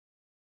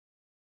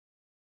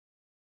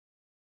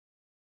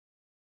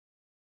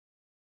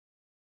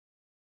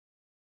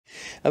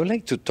I would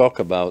like to talk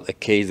about a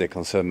case that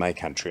concerns my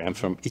country. I'm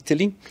from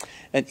Italy,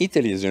 and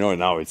Italy, as you know,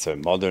 now it's a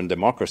modern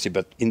democracy,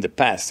 but in the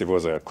past it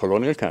was a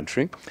colonial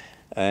country,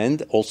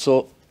 and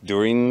also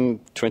during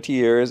 20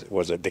 years it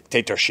was a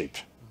dictatorship,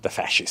 the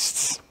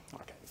fascists.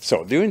 Okay.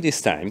 So during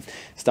this time,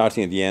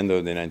 starting at the end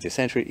of the 19th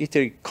century,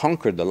 Italy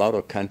conquered a lot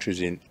of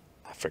countries in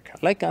Africa,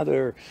 like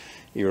other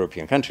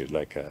European countries,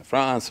 like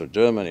France or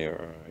Germany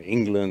or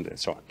England and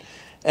so on.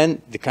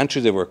 And the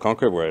countries that were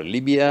conquered were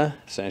Libya,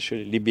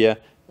 essentially Libya,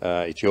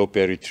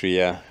 Ethiopia,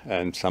 Eritrea,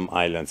 and some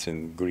islands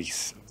in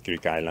Greece,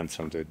 Greek islands,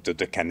 some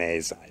the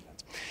Canese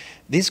Islands.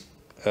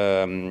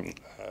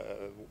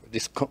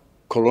 This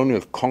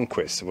colonial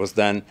conquest was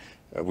done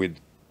with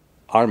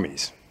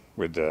armies,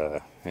 with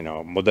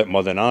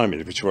modern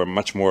armies, which were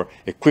much more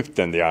equipped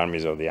than the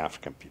armies of the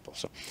African people.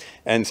 So,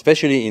 and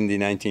especially in the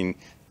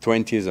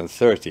 1920s and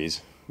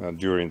 30s,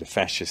 during the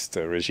fascist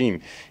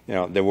regime,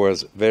 there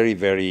was very,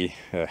 very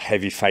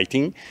heavy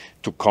fighting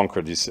to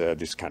conquer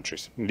these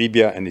countries,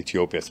 Libya and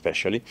Ethiopia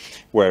especially,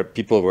 where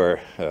people were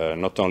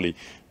not only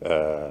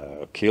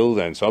killed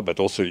and so on, but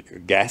also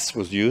gas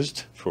was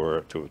used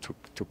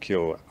to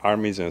kill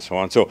armies and so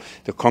on. So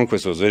the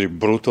conquest was very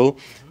brutal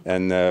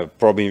and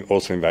probably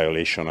also in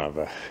violation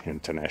of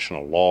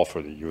international law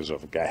for the use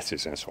of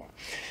gases and so on.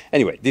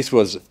 Anyway, this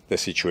was the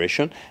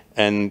situation.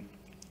 And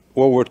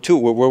World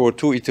War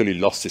II, Italy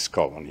lost its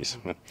colonies.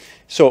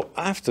 So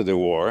after the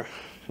war,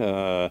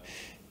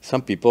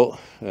 some people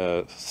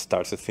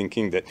started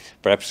thinking that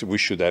perhaps we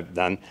should have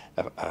done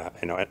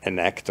an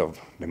act of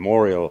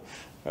memorial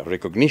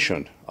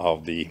recognition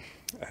of the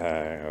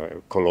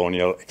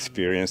colonial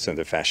experience and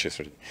the fascist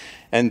regime.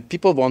 And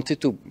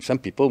some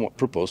people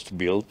proposed to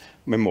build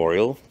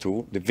memorial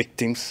to the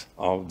victims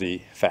of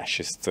the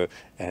fascist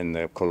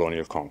and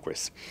colonial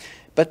conquest.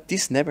 But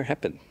this never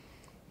happened.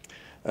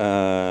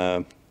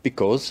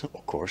 Because,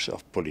 of course,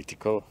 of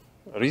political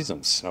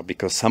reasons.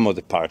 Because some of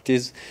the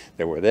parties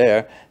that were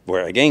there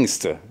were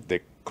against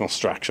the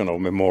construction of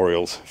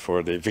memorials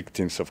for the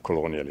victims of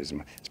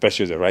colonialism,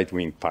 especially the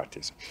right-wing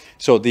parties.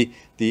 So the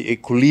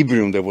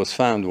equilibrium that was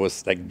found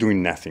was like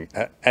doing nothing,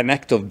 an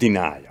act of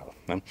denial.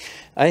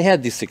 I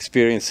had this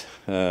experience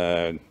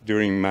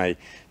during my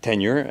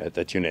tenure at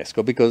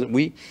UNESCO because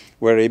we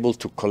were able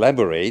to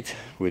collaborate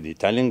with the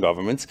Italian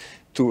governments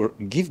to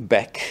give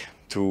back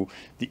to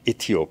the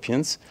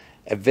Ethiopians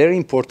a very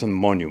important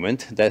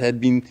monument that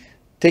had been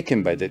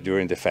taken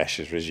during the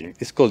fascist regime.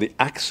 It's called the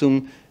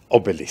Aksum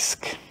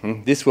obelisk.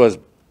 This was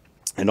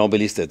an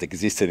obelisk that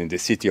existed in the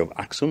city of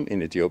Aksum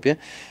in Ethiopia,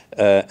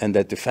 and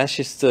that the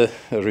fascist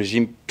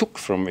regime took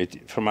from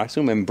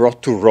Aksum and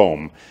brought to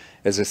Rome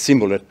as a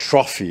symbol, a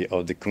trophy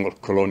of the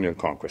colonial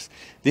conquest.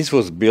 This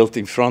was built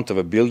in front of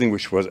a building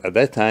which was at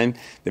that time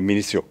the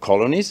Ministry of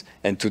Colonies,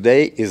 and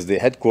today is the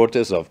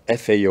headquarters of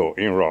FAO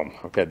in Rome,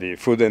 okay, the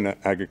Food and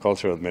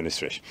Agricultural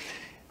Administration.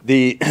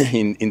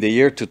 In the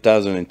year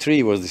 2003,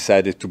 it was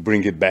decided to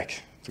bring it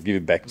back, to give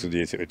it back to the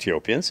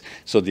Ethiopians.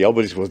 So the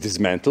obelisk was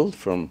dismantled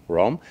from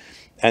Rome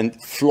and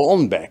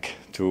flown back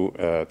to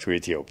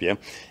Ethiopia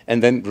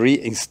and then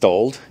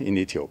reinstalled in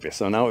Ethiopia.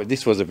 So now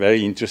this was a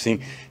very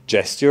interesting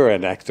gesture,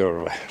 an act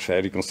of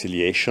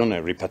reconciliation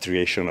and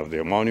repatriation of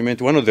the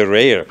monument, one of the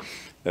rare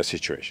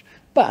situations.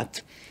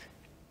 But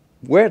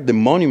where the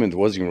monument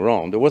was in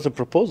Rome, there was a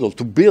proposal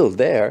to build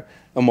there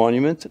a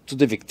monument to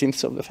the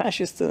victims of the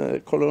fascist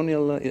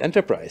colonial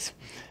enterprise.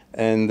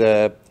 And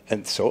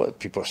so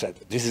people said,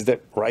 this is the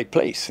right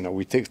place.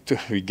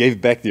 We gave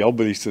back the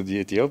obelisk to the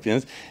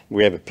Ethiopians.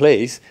 We have a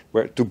place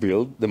where to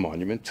build the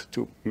monument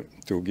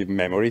to give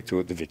memory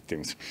to the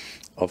victims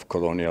of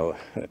colonial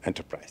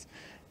enterprise.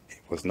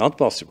 It was not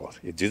possible.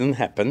 It didn't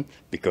happen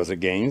because,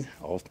 again,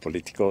 of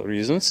political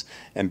reasons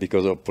and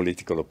because of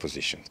political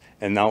opposition.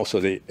 And now, so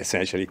they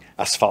essentially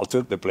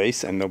asphalted the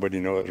place and nobody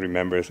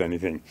remembers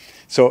anything.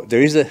 So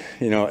there is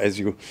as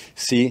you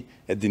see,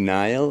 a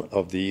denial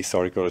of the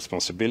historical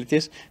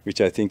responsibilities,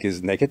 which I think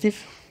is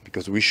negative,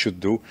 because we should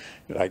do,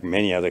 like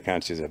many other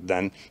countries have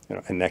done,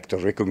 an act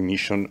of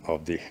recognition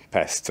of the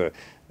past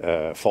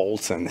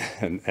faults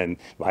and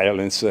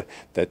violence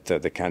that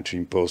the country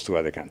imposed to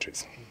other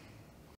countries.